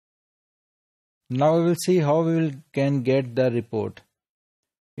Now we will see how we can get the report.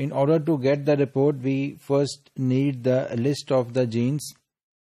 In order to get the report, we first need the list of the genes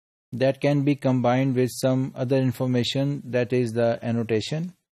that can be combined with some other information, that is the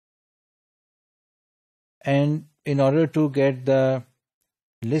annotation. And in order to get the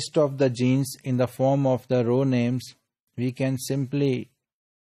list of the genes in the form of the row names, we can simply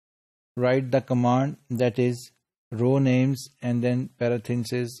write the command, that is row names and then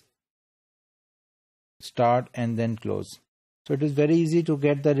parenthesis start and then close. So it is very easy to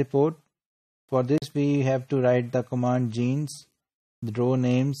get the report. For this we have to write the command genes, the row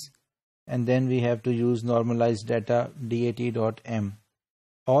names, and then we have to use normalized data dat.m.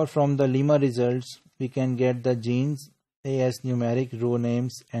 Or from the lemma results we can get the genes as numeric row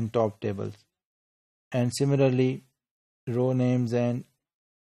names and top tables, and similarly row names and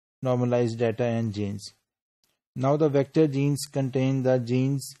normalized data and genes. Now the vector genes contain the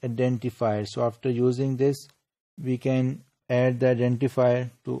genes identifier, so after using this we can add the identifier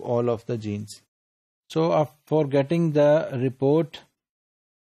to all of the genes. So for getting the report,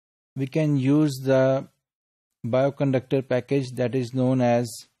 we can use the bioconductor package that is known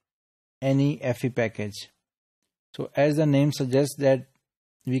as NEFE package. So as the name suggests, that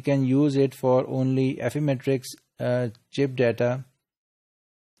we can use it for only Affymetrix chip data,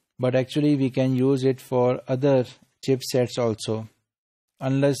 but actually we can use it for other chipsets also,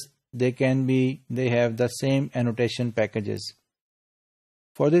 unless they have the same annotation packages.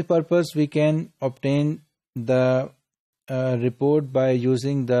 For this purpose we can obtain the report by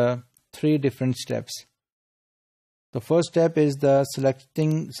using the three different steps. The first step is the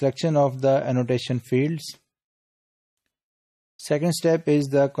selection of the annotation fields. Second step is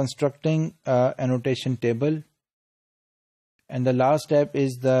the constructing annotation table. And the last step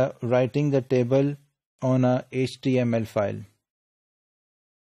is the writing the table on a HTML file.